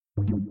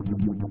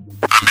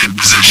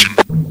Position.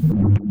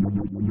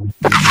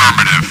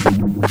 Affirmative.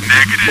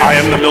 Negative. I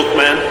am the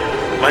milkman.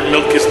 My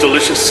milk is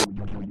delicious.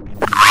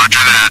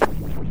 Roger that.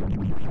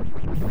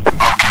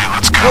 Okay,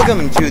 let's go.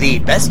 Welcome to the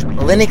Best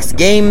Linux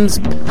Games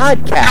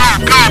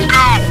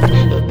Podcast.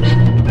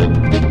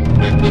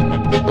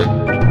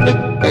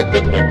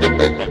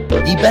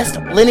 The best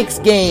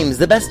Linux games,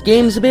 the best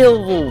games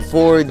available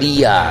for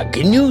the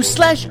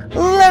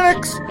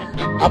GNU/Linux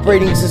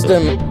operating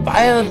system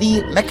via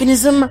the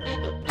mechanism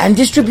and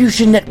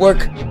distribution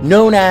network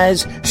known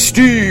as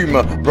Steam,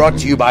 brought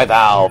to you by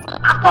Valve.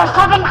 After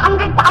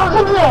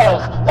 700,000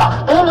 years,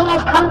 yes, gaming has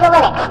come to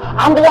Linux,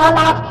 and beyond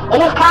that, it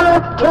has come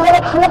to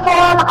Linux in the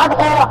form of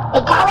an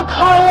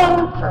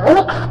egalitarian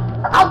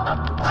Linux-like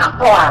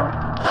platform,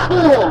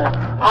 Steam,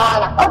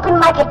 an open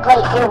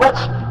marketplace in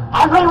which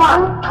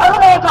everyone, total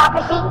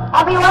meritocracy,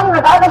 everyone,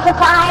 regardless of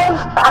size,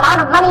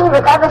 amount of money,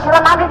 regardless of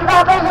amount of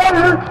developers,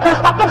 and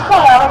prospective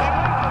sales,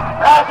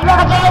 if you have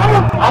a game,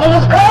 and it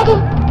is good,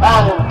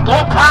 then give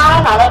it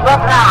time, and it will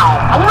thrive,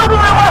 and you will be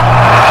rewarded.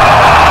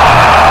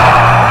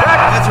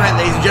 That's right,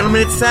 ladies and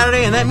gentlemen, it's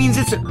Saturday, and that means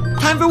it's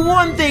time for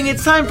one thing.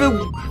 It's time for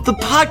the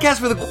podcast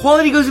where the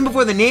quality goes in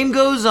before the name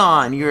goes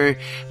on. You're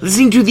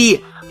listening to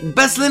the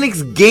Best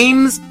Linux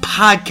Games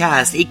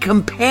Podcast, a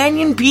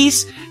companion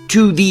piece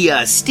to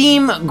the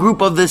Steam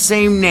group of the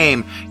same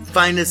name.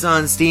 Find us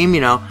on Steam,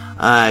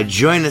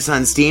 join us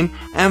on Steam,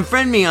 and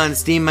friend me on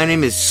Steam. My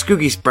name is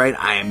Skooky Sprite.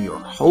 I am your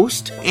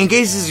host. In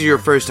case this is your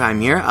first time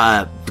here,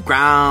 the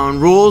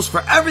ground rules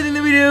for everything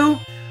that we do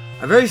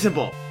are very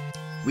simple.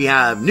 We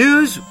have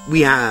news, we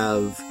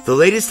have the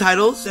latest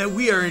titles that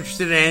we are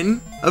interested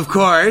in, of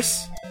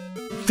course,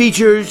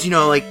 features,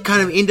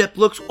 kind of in-depth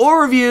looks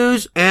or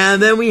reviews,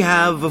 and then we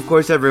have, of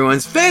course,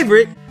 everyone's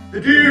favorite,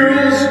 the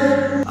deals!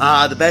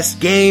 The best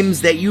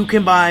games that you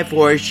can buy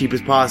for as cheap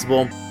as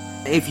possible.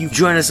 If you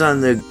join us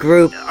on the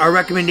group, our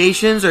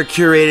recommendations are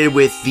curated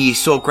with the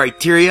sole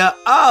criteria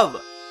of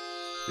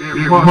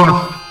it must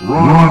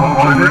run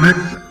on Linux,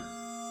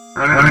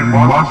 and it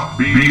must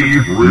be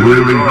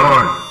really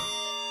good.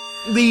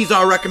 These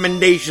are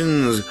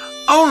recommendations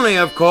only,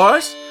 of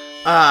course.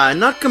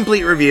 Not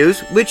complete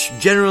reviews, which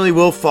generally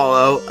will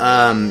follow,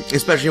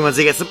 especially once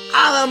they get some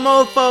other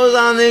mofos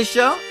on this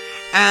show.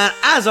 And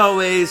as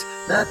always,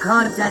 the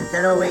content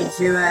that awaits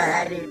you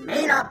ahead, it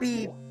may not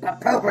be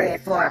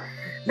appropriate for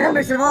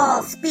members of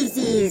all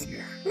species,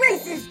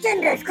 races,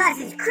 genders,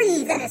 classes,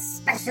 creeds, and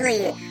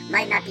especially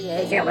might not be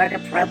age or work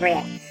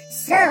appropriate.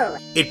 So,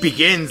 it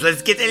begins.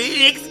 Let's get the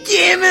Linux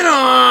gaming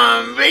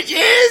on,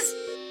 bitches!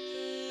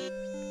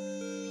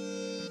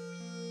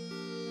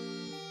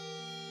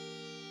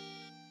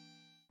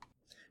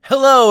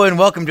 Hello and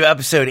welcome to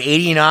episode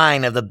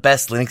 89 of the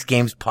Best Linux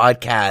Games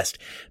Podcast,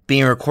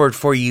 being recorded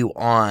for you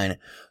on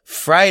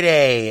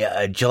Friday,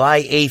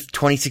 July 8th,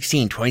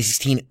 2016,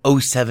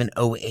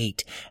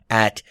 0708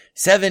 at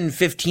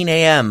 7:15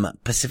 a.m.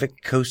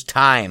 Pacific Coast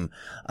Time.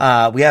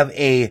 We have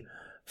a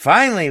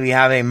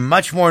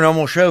much more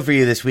normal show for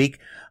you this week.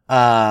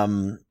 So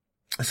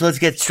let's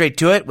get straight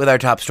to it with our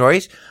top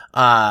stories.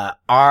 Meanwhile,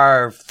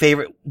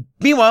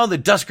 the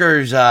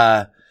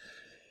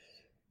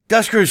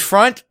Duskers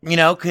front,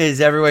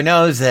 cause everyone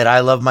knows that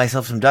I love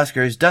myself some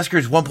Duskers.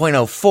 Duskers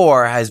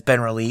 1.04 has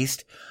been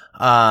released,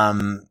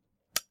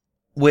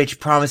 which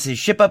promises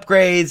ship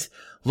upgrades,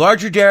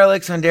 larger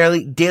derelicts on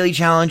daily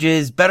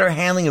challenges, better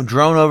handling of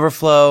drone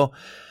overflow,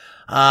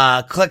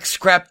 collect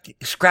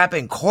scrap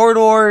in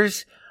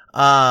corridors,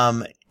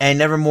 and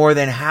never more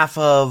than half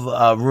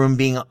of room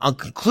being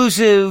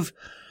unconclusive,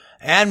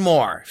 and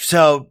more.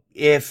 So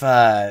if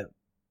I'm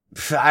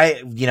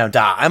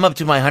up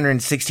to my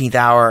 116th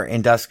hour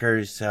in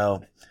Duskers,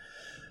 so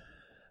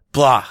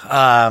blah.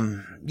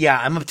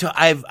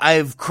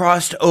 I've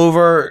crossed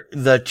over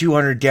the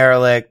 200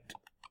 derelict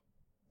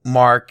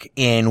mark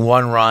in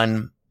one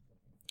run.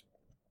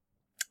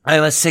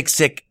 I'm a sick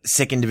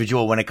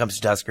individual when it comes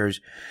to Duskers.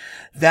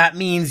 That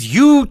means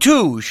you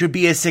too should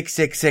be a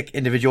sick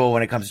individual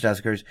when it comes to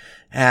Duskers.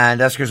 And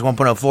Duskers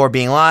 1.04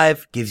 being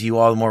live gives you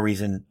all the more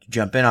reason to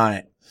jump in on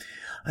it.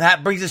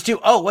 That brings us to,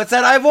 what's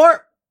that,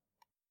 Ivor?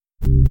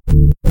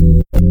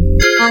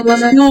 I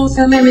was a North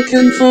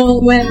American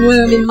fall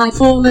webworm in my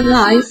former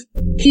life.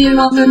 Here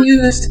are the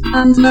newest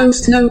and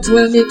most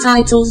noteworthy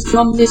titles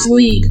from this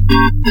week.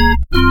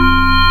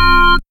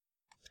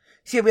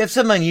 See, we have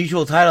some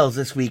unusual titles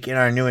this week in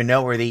our new and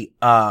noteworthy.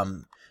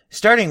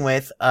 Starting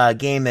with a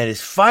game that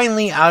is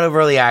finally out of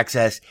early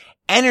access,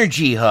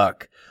 Energy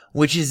Hook,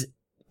 which is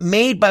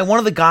made by one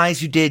of the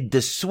guys who did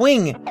the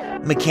swing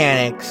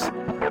mechanics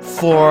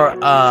for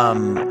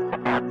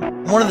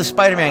one of the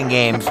Spider-Man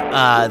games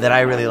that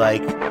I really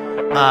like.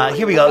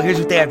 Here we go. Here's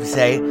what they have to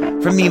say.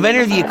 From the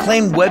inventor of the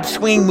acclaimed web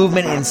swing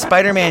movement in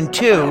Spider-Man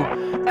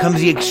 2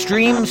 comes the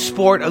extreme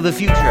sport of the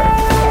future.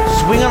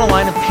 Swing on a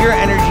line of pure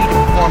energy to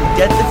perform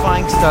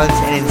death-defying stunts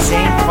and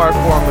insane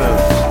parkour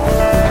moves.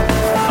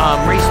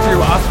 Race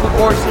through obstacle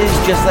courses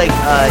just like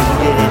you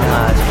did in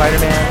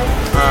Spider-Man.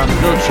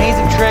 Build chains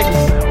of tricks.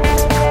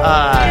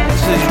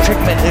 So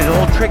there's a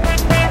whole trick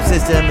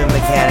system and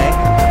mechanic.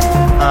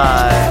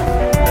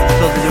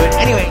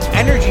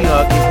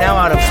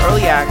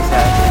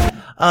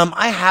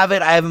 I have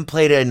it. I haven't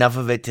played enough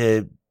of it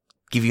to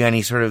give you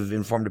any sort of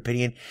informed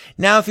opinion.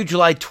 Now through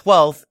July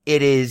 12th,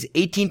 it is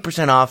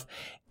 18% off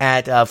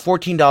at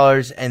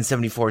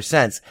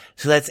 $14.74.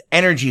 So that's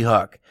Energy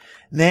Hook.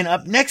 Then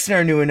up next in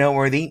our new and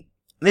noteworthy,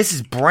 this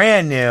is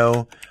brand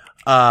new.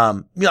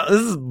 This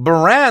is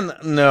brand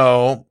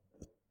new.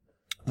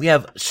 We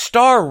have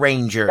Star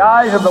Ranger.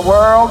 Guys of the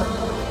world,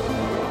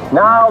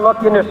 now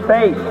look into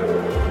space,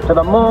 to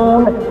the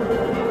moon,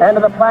 and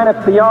to the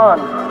planets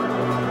beyond.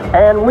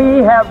 And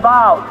we have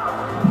vowed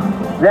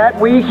that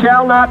we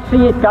shall not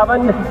see it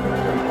governed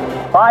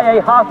by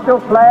a hostile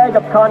flag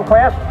of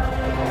conquest,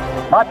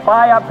 but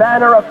by a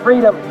banner of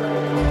freedom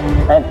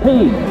and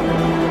peace.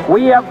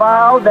 We have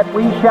vowed that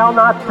we shall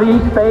not see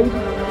space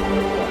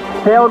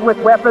filled with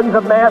weapons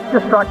of mass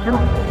destruction,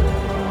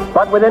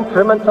 but with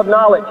instruments of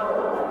knowledge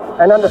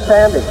and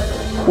understanding.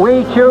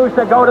 We choose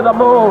to go to the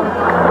moon.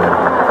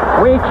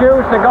 We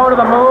choose to go to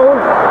the moon.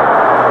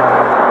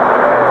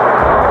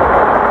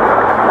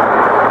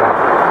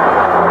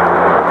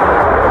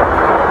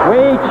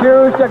 We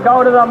choose to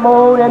go to the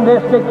moon in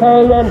this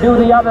decade and do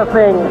the other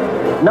things,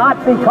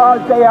 not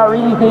because they are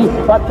easy,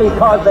 but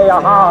because they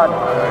are hard.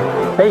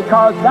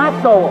 Because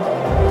that goal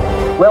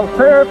will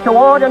serve to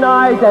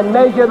organize and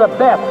measure the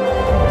best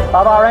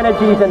of our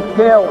energies and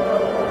skills.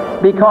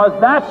 Because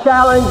that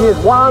challenge is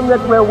one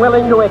that we're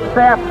willing to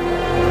accept,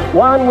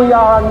 one we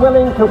are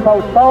unwilling to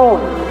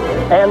postpone,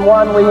 and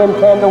one we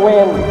intend to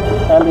win,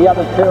 and the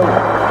others too.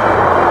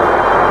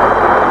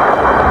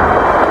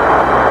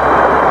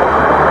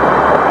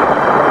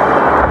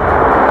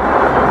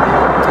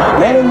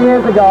 Many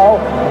years ago,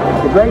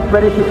 the great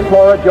British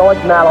explorer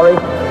George Mallory,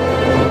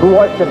 who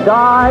was to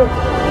die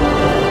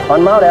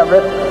on Mount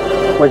Everest,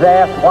 was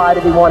asked why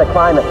did he want to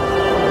climb it.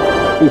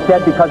 He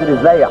said because it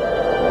is there.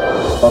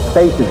 Well,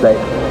 space is there,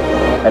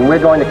 and we're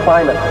going to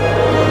climb it.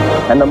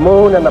 And the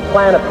moon and the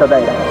planets are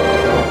there.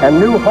 And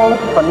new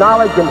hopes for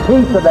knowledge and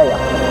peace are there.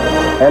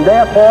 And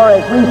therefore,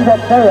 as we set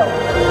sail,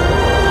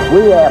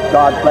 we ask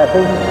God's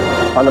blessing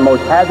on the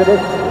most hazardous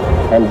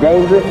and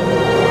dangerous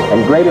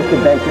and greatest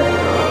adventure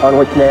on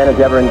which man has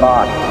ever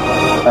embarked.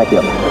 Thank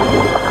you.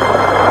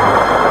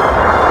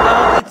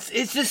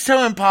 It's just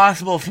so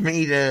impossible for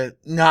me to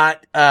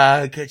not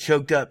get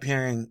choked up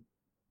hearing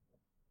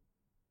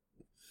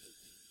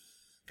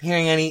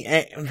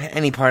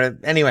any part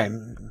of, anyway.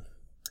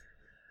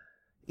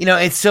 You know,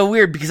 it's so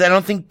weird because I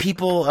don't think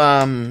people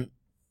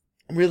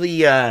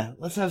really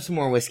let's have some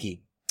more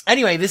whiskey.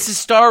 Anyway, this is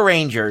Star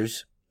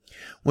Rangers,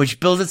 which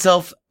bills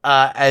itself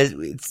as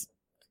it's,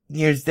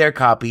 here's their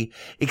copy.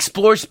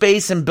 Explore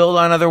space and build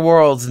on other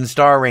worlds in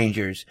Star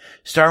Rangers.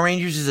 Star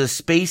Rangers is a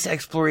space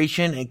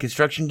exploration and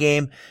construction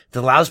game that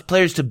allows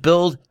players to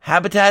build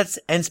habitats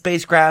and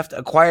spacecraft,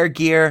 acquire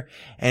gear,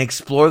 and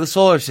explore the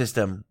solar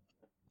system.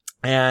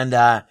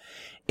 And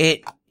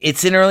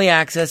it's in early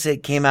access.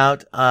 It came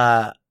out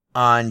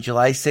on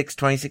July 6,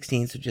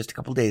 2016, so just a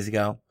couple days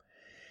ago.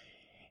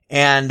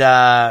 And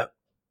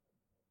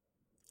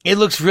it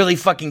looks really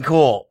fucking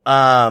cool.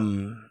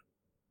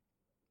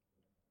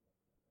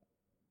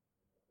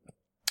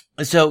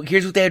 So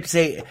here's what they have to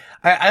say.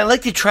 I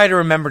like to try to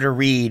remember to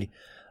read,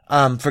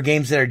 for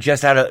games that are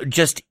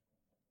just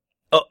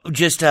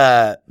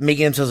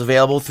making themselves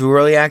available through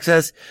early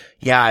access.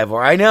 Yeah,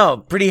 Ivor, I know.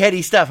 Pretty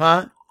heady stuff,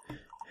 huh?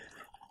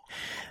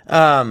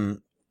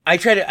 I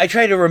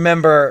try to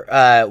remember,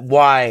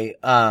 why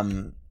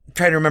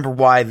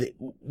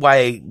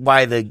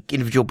the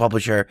individual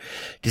publisher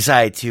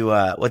decided to,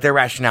 what their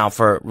rationale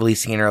for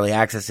releasing in early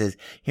access is.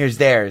 Here's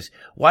theirs.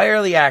 Why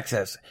early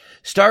access?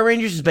 Star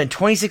Rangers has been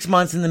 26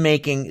 months in the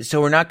making, so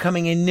we're not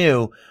coming in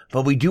new,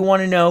 but we do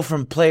want to know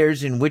from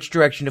players in which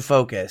direction to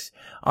focus,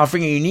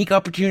 offering a unique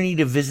opportunity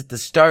to visit the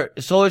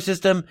solar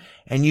system,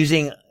 and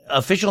using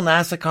official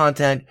NASA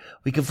content,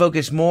 we can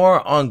focus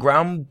more on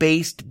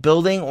ground-based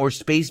building or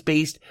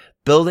space-based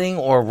building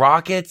or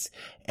rockets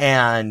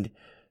and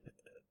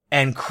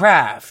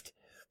craft.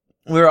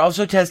 We're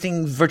also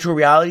testing virtual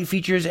reality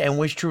features and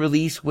wish to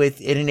release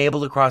with it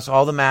enabled across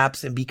all the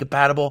maps and be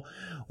compatible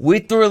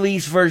with the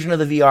release version of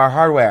the VR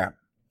hardware.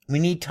 We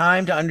need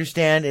time to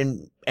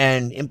understand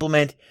and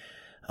implement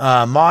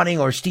modding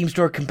or Steam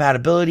Store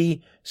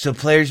compatibility so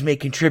players may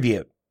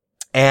contribute.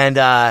 And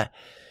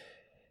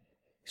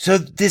so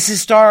this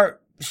is Star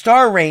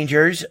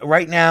Rangers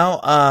right now.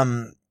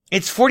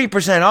 It's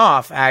 40%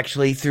 off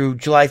actually through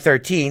July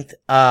 13th.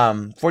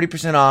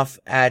 40% off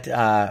at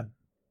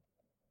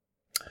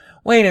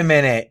wait a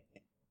minute.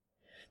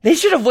 They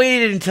should have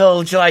waited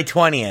until July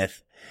 20th.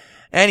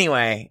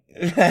 Anyway,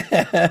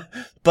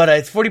 but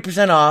it's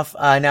 40% off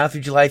now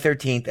through July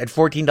 13th at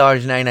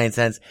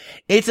 $14.99.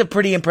 It's a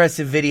pretty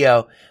impressive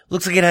video.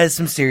 Looks like it has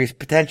some serious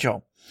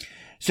potential.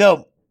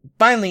 So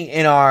finally,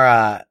 in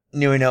our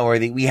new and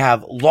noteworthy, we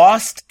have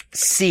Lost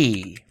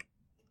Sea.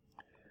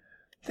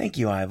 Thank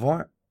you,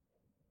 Ivor.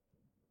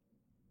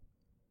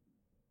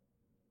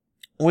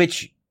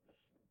 Which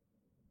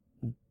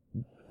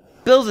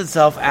bills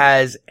itself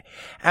as,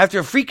 after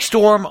a freak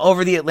storm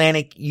over the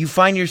Atlantic, you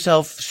find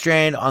yourself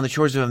stranded on the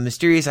shores of a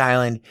mysterious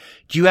island.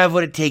 Do you have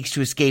what it takes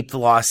to escape the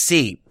Lost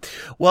Sea?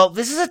 Well,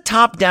 this is a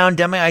top-down,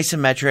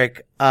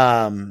 demi-isometric,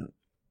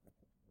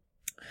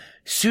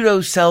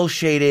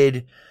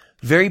 pseudo-cell-shaded,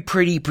 very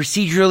pretty,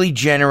 procedurally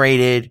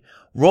generated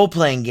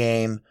role-playing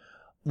game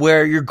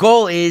where your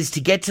goal is to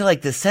get to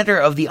like the center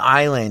of the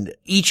island,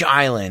 each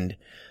island,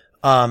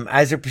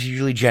 as they're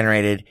procedurally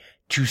generated,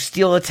 to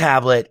steal a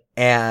tablet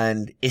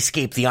and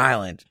escape the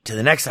island to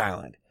the next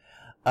island.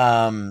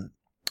 I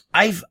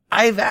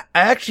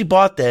actually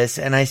bought this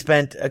and I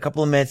spent a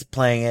couple of minutes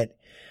playing it.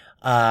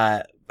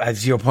 I have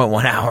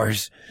 0.1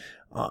 hours,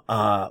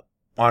 on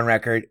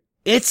record.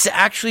 It's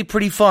actually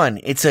pretty fun.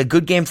 It's a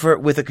good game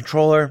with a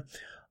controller.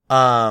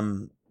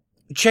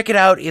 Check it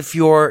out if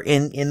you're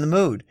in the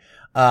mood.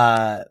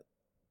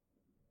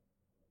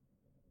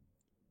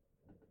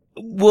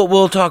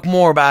 We'll talk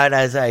more about it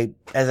as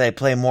I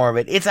play more of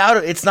it. It's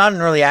out. It's not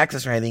in early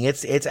access or anything.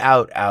 It's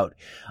out.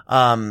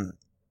 And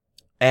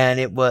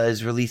it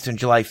was released on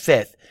July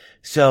 5th.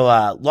 So,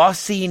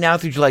 Lost Sea now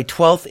through July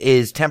 12th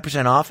is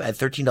 10% off at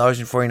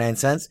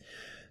 $13.49.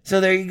 So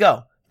there you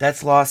go.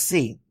 That's Lost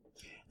Sea.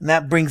 And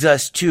that brings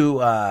us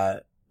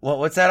to,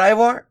 what's that,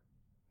 Ivar?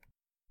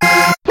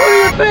 What do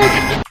you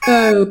think?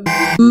 Oh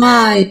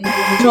my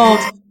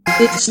god.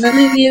 It's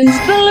Validians.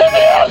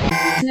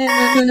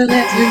 Never gonna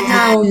let you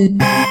down.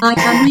 I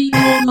can read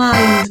your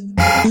mind.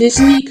 This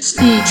week's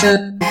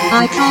feature.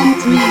 I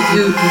can't read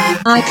you.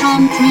 I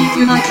can't read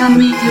you. I can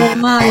read your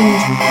mind.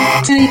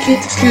 Take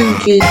it,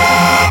 Spooky.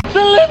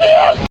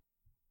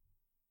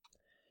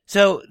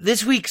 So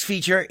this week's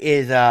feature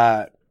is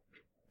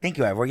thank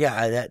you, Ivor.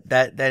 Yeah,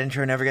 that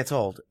intro never gets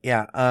old.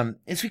 Yeah.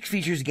 This week's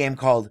feature is a game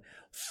called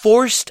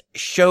Forced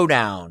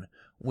Showdown,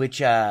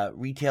 which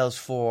retails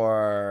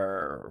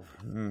for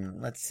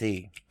let's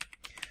see.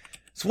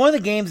 It's one of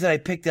the games that I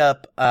picked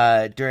up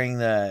during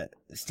the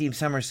Steam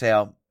Summer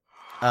Sale.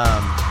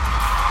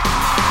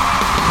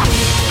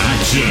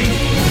 Action,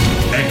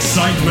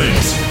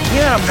 excitement.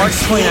 Yeah, March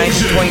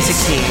 29th,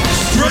 2016.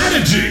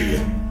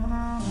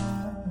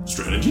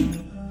 Strategy?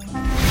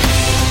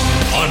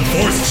 On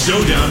Forced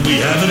Showdown, we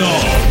have it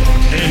all,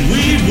 and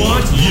we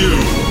want you.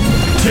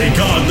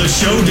 Take on the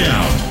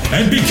showdown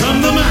and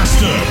become the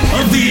master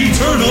of the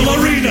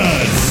Eternal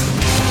Arenas.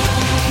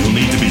 You'll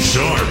need to be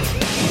sharp,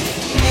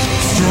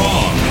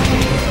 strong,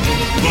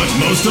 but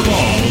most of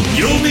all,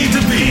 you'll need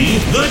to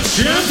be the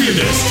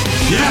championist.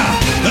 Yeah,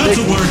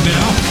 that's a word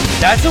now.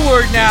 That's a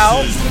word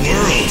now. This is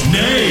world,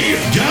 nay,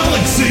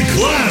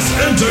 galaxy-class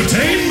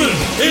entertainment.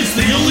 It's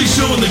the only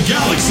show in the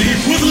galaxy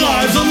with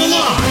lives on the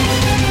line.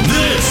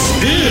 This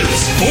is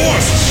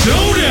Forced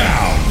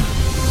Showdown.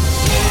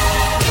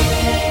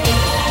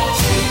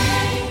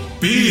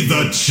 Be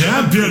the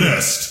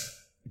championist.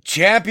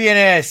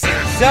 Championist.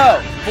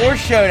 So,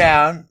 Forced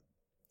Showdown,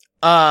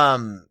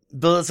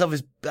 build itself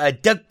as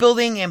deck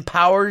building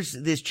empowers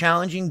this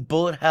challenging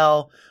bullet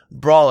hell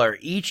brawler.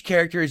 Each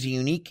character is a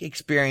unique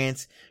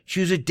experience.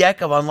 Choose a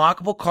deck of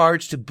unlockable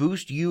cards to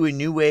boost you in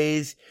new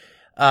ways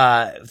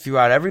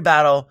throughout every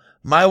battle.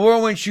 My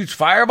whirlwind shoots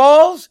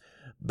fireballs.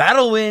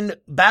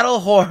 Battle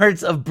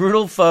hordes of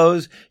brutal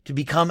foes to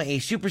become a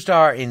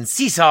superstar in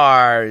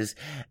Caesar's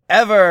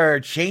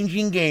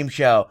ever-changing game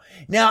show.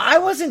 Now, I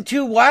wasn't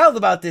too wild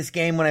about this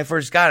game when I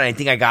first got it. I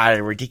think I got it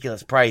at a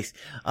ridiculous price.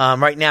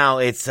 Right now,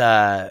 it's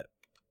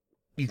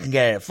you can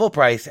get it at full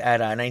price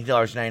at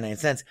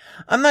 $19.99.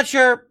 I'm not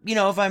sure,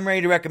 if I'm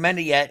ready to recommend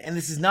it yet, and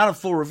this is not a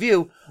full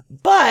review,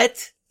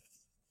 but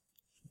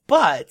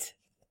I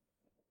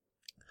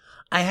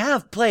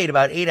have played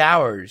about 8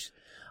 hours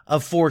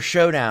of Forced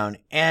Showdown,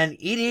 and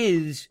it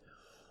is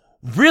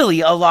really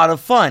a lot of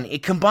fun.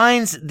 It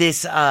combines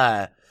this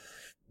deck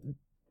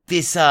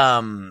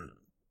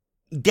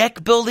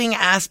building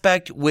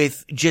aspect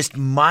with just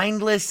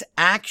mindless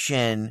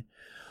action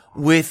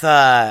with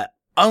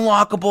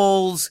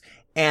unlockables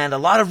and a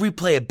lot of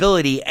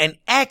replayability and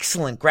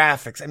excellent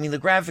graphics. I mean, the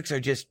graphics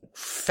are just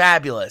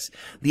fabulous.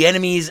 The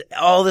enemies,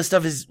 all this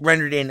stuff is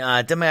rendered in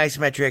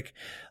demi-isometric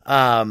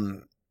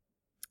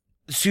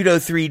pseudo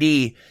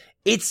 3D.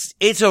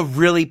 It's a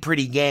really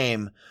pretty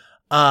game.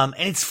 And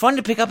it's fun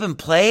to pick up and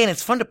play, and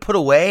it's fun to put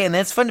away, and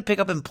then it's fun to pick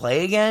up and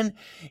play again.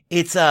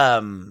 It's,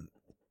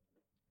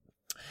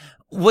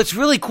 what's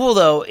really cool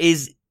though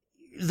is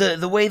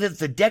the way that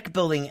the deck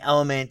building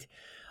element,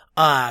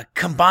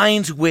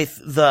 combines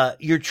with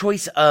your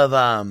choice of,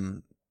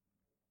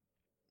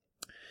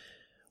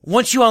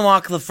 once you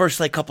unlock the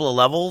first couple of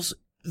levels,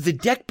 the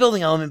deck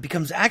building element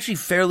becomes actually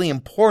fairly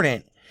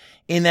important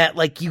in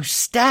that you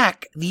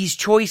stack these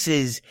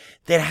choices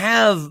that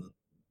have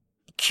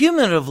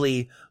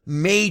cumulatively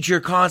major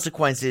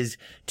consequences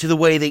to the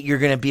way that you're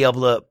going to be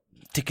able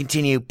to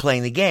continue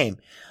playing the game.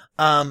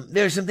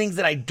 There's some things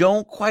that I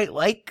don't quite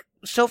like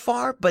so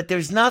far, but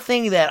there's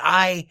nothing that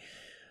I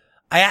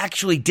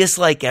actually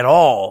dislike at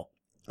all,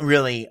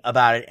 really,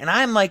 about it. And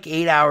I'm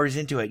 8 hours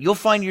into it. You'll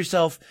find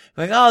yourself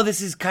going, oh,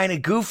 this is kind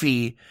of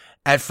goofy.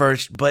 at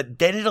first, but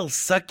then it'll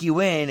suck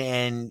you in,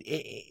 and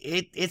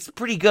it's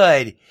pretty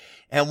good.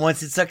 And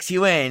once it sucks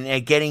you in,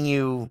 at getting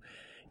you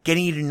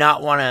to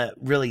not want to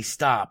really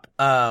stop.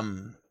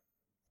 So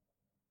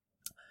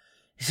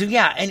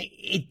yeah, and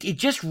it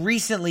just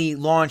recently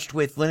launched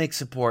with Linux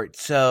support.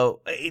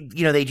 So,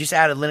 they just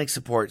added Linux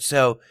support.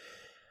 So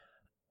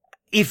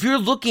if you're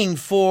looking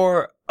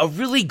for a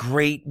really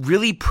great,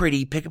 really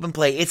pretty pick up and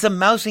play, it's a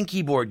mouse and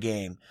keyboard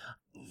game.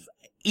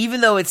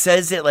 Even though it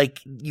says that, like,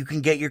 you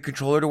can get your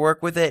controller to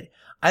work with it,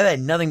 I've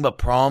had nothing but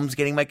problems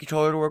getting my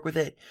controller to work with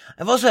it.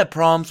 I've also had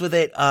problems with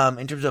it,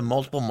 in terms of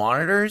multiple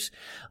monitors.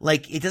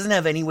 Like, it doesn't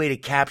have any way to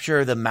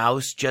capture the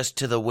mouse just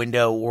to the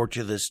window or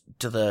to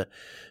the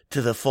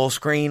full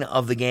screen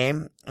of the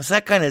game. So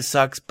that kind of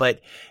sucks,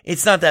 but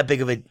it's not that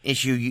big of an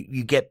issue.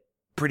 You get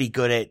pretty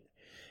good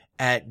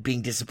at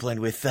being disciplined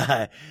with,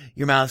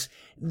 your mouse.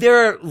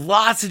 There are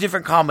lots of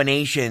different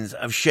combinations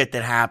of shit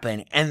that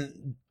happen,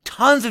 and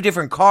tons of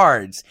different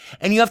cards,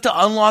 and you have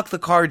to unlock the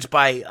cards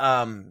by,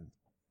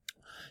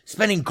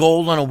 spending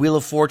gold on a Wheel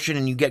of Fortune,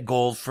 and you get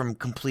gold from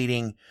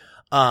completing,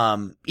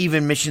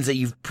 even missions that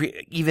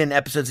even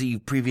episodes that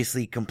you've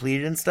previously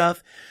completed and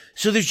stuff.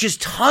 So there's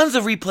just tons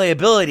of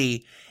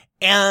replayability,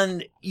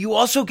 and you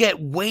also get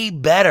way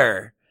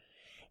better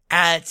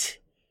at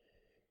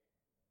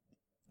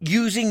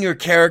using your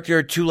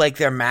character to, like,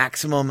 their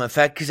maximum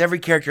effect, because every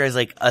character has,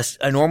 like,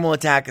 a normal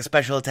attack, a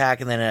special attack,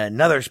 and then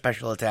another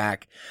special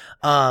attack.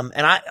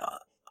 And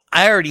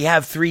I already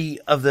have 3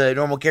 of the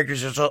normal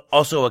characters. There's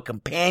also a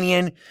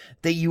companion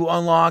that you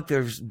unlock.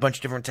 There's a bunch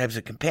of different types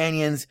of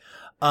companions.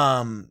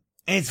 And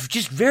it's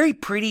just very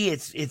pretty.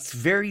 It's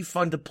very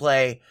fun to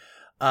play.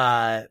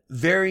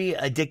 Very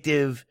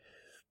addictive,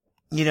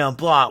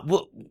 blah.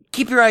 Well,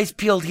 keep your eyes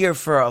peeled here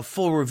for a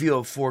full review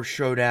of Force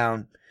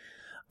Showdown,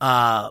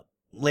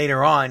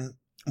 later on.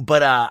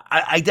 But,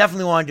 I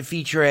definitely wanted to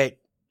feature it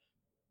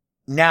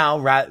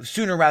now,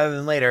 sooner rather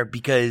than later,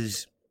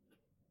 because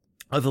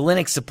of the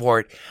Linux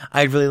support.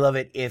 I'd really love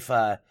it if,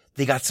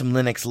 they got some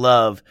Linux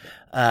love.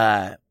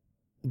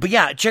 But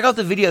yeah, check out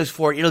the videos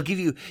for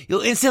it.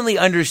 You'll instantly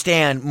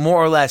understand more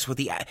or less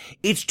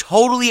it's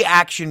totally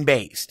action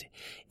based.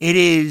 It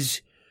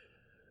is,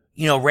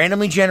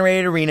 randomly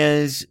generated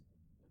arenas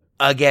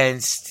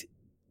against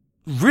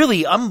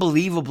really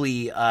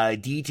unbelievably,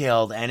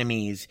 detailed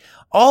enemies,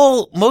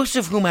 most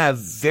of whom have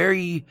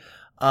very,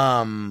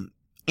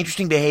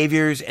 interesting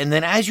behaviors. And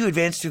then as you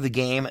advance through the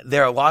game,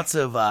 there are lots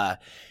of,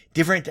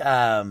 different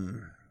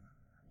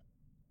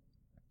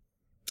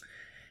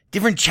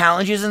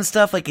challenges and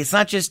stuff. Like, it's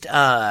not just,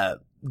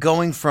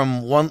 going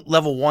from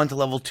level 1 to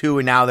level 2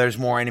 and now there's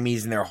more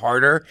enemies and they're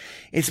harder.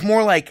 It's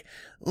more like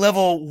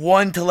level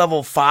 1 to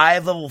level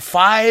 5. Level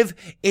 5,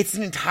 it's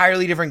an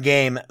entirely different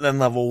game than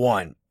level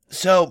 1.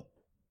 So,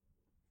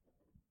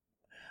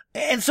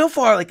 and so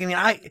far, like,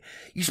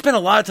 you spend a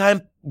lot of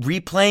time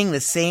replaying the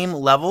same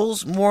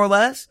levels, more or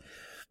less.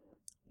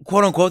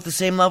 Quote unquote, the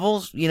same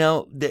levels,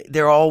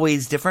 they're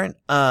always different.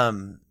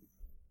 But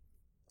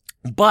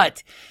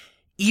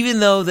even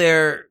though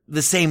they're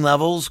the same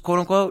levels, quote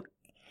unquote,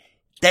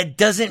 that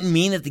doesn't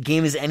mean that the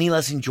game is any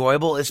less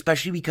enjoyable,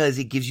 especially because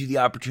it gives you the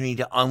opportunity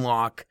to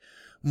unlock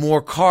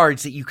more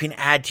cards that you can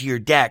add to your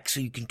deck, so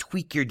you can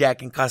tweak your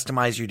deck and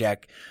customize your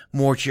deck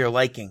more to your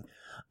liking.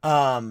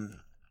 And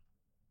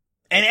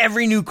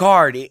every new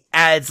card, it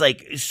adds,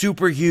 like,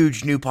 super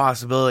huge new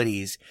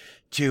possibilities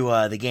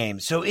to, the game.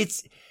 So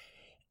it's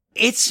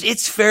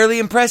fairly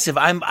impressive.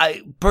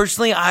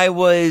 I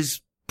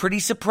was pretty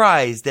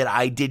surprised that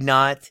I did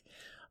not,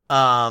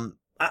 I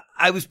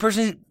was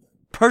personally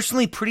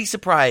pretty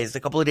surprised a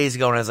couple of days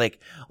ago, and I was like,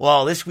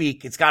 well, this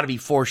week it's gotta be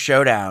Force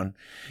Showdown,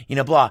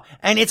 blah.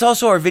 And it's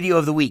also our video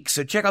of the week,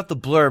 so check out the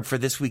blurb for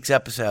this week's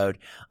episode,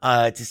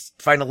 to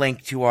find a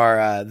link to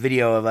our,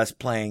 video of us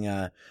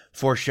playing,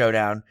 Force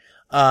Showdown.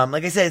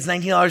 Like I said, it's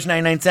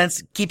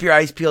 $19.99. Keep your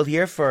eyes peeled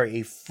here for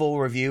a full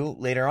review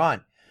later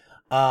on.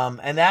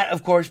 And that,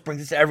 of course,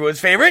 brings us to everyone's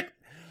favorite,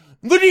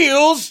 the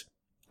deals.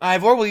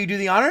 Ivor, will you do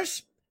the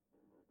honors?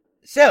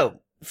 So,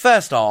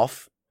 first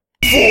off,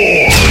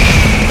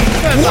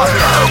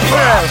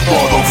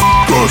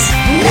 Motherfuckers,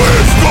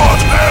 we've got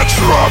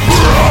extra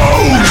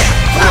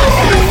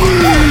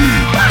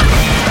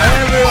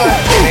everyone,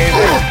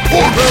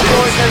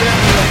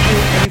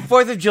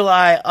 4th of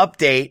July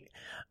update.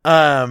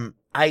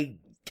 I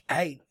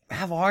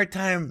have a hard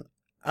time,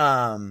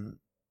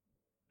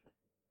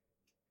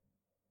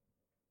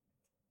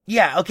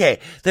 yeah, okay.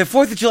 The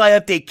 4th of July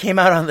update came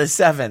out on the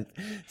 7th.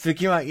 So it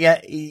came out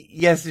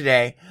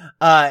yesterday.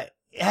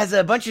 It has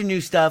a bunch of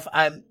new stuff.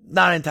 I'm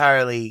not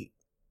entirely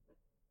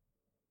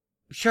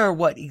sure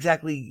what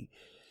exactly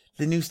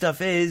the new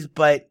stuff is,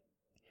 but,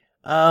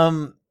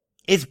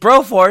 it's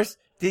Broforce.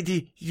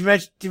 Did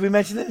we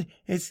mention it?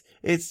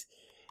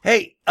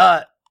 Hey,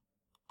 that's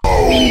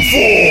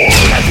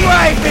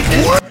right,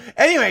 bitches!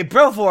 Anyway,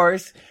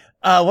 Broforce,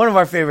 one of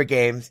our favorite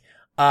games,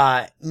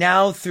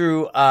 now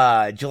through,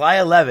 July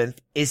 11th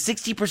is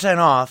 60%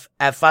 off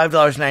at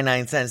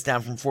 $5.99,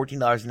 down from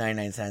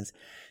 $14.99.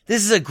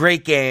 This is a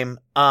great game.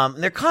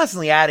 They're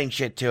constantly adding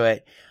shit to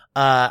it.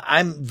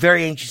 I'm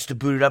very anxious to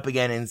boot it up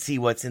again and see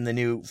what's in the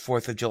new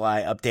 4th of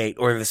July update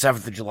or the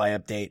 7th of July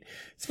update.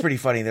 It's pretty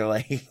funny. They're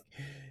like,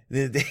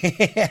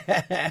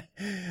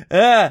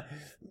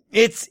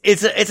 it's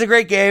a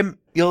great game.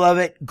 You'll love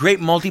it.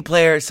 Great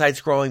multiplayer,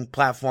 side-scrolling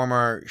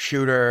platformer,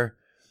 shooter,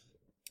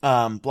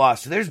 blah.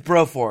 So there's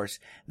Broforce.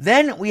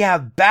 Then we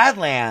have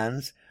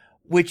Badlands,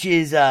 which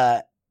is,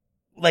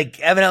 like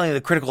evidently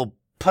the critical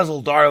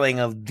puzzle darling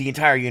of the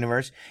entire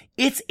universe.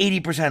 It's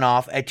 80%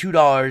 off at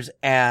 $2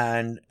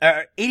 and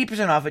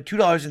 80% off at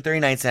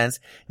 $2.39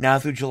 now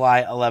through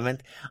July 11th.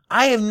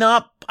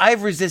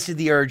 I've resisted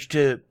the urge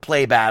to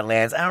play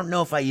Badlands. I don't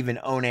know if I even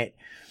own it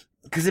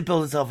because it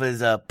builds itself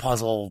as a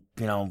puzzle,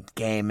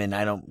 game, and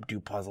I don't do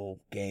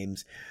puzzle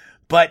games.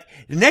 But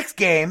the next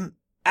game,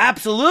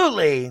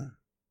 absolutely,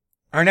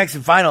 our next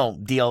and final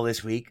deal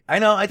this week. I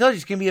know, I told you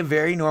it's going to be a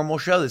very normal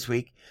show this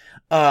week.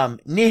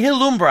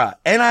 Nihilumbra,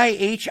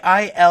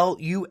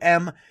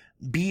 Nihilumbra,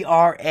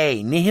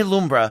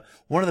 Nihilumbra,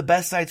 one of the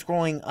best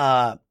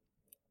side-scrolling,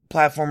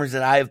 platformers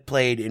that I've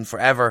played in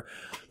forever.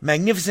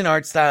 Magnificent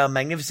art style,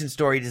 magnificent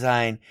story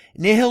design.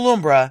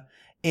 Nihilumbra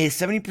is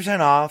 70%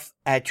 off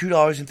at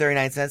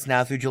 $2.39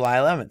 now through July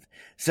 11th.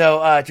 So,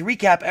 to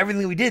recap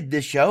everything we did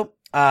this show,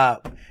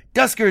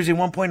 Duskers in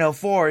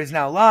 1.04 is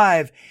now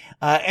live.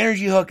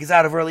 Energy Hook is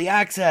out of early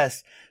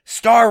access.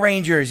 Star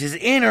Rangers is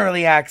in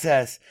early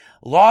access.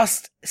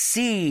 Lost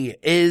Sea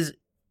is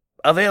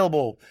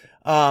available.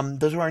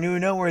 Those were our new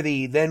and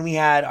noteworthy. Then we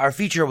had our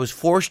feature was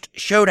Forced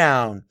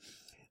Showdown.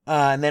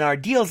 And then our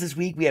deals this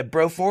week, we had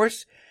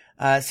Broforce,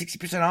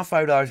 60% off,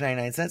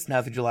 $5.99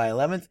 now through July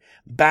 11th.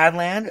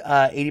 Badland,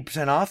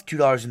 80% off,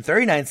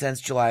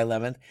 $2.39 July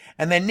 11th.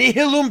 And then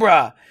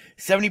Nihilumbra,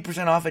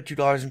 70% off at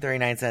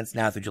 $2.39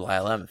 now through July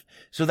 11th.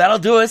 So that'll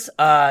do us.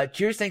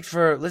 Cheers. Thanks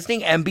for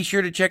listening. And be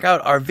sure to check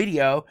out our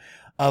video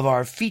of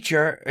our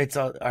feature. It's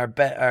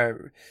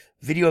our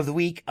video of the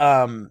week,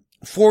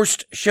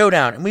 Forced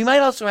Showdown. And we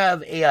might also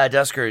have a,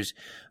 Duskers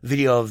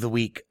video of the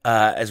week,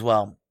 as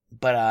well.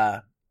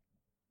 But,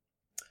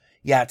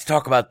 yeah, to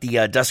talk about the,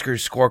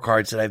 Duskers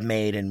scorecards that I've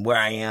made and where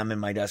I am in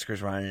my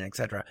Duskers run and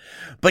etc.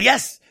 But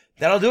yes,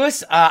 that'll do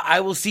us. I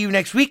will see you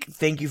next week.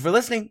 Thank you for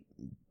listening.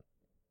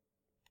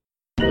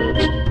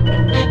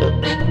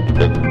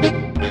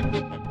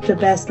 The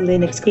Best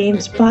Linux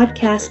Games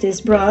podcast is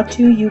brought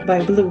to you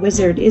by Blue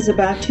Wizard is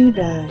About to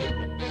Die.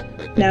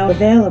 Now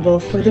available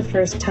for the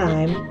first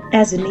time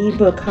as an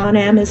ebook on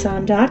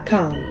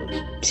Amazon.com.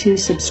 To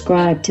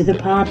subscribe to the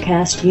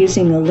podcast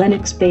using a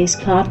Linux-based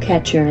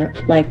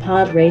podcatcher like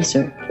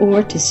Podracer,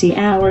 or to see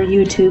our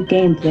YouTube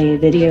gameplay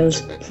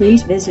videos,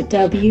 please visit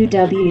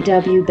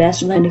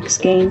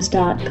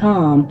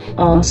www.bestlinuxgames.com.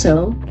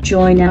 Also,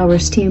 join our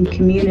Steam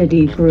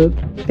community group,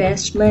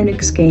 Best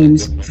Linux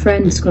Games,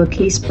 Friends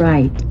Cookie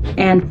Sprite,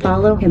 and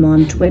follow him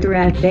on Twitter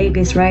at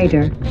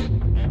VegasWriter.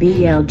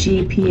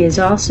 BLGP is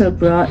also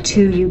brought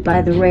to you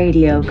by the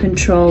Radio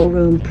Control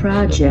Room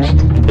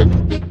Project.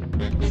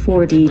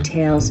 For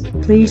details,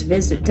 please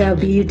visit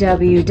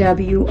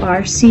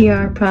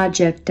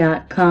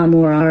www.rcrproject.com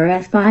or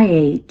rfihc.com.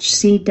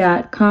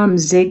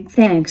 Zig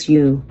thanks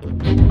you.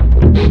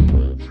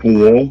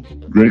 For all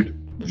great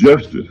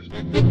justice.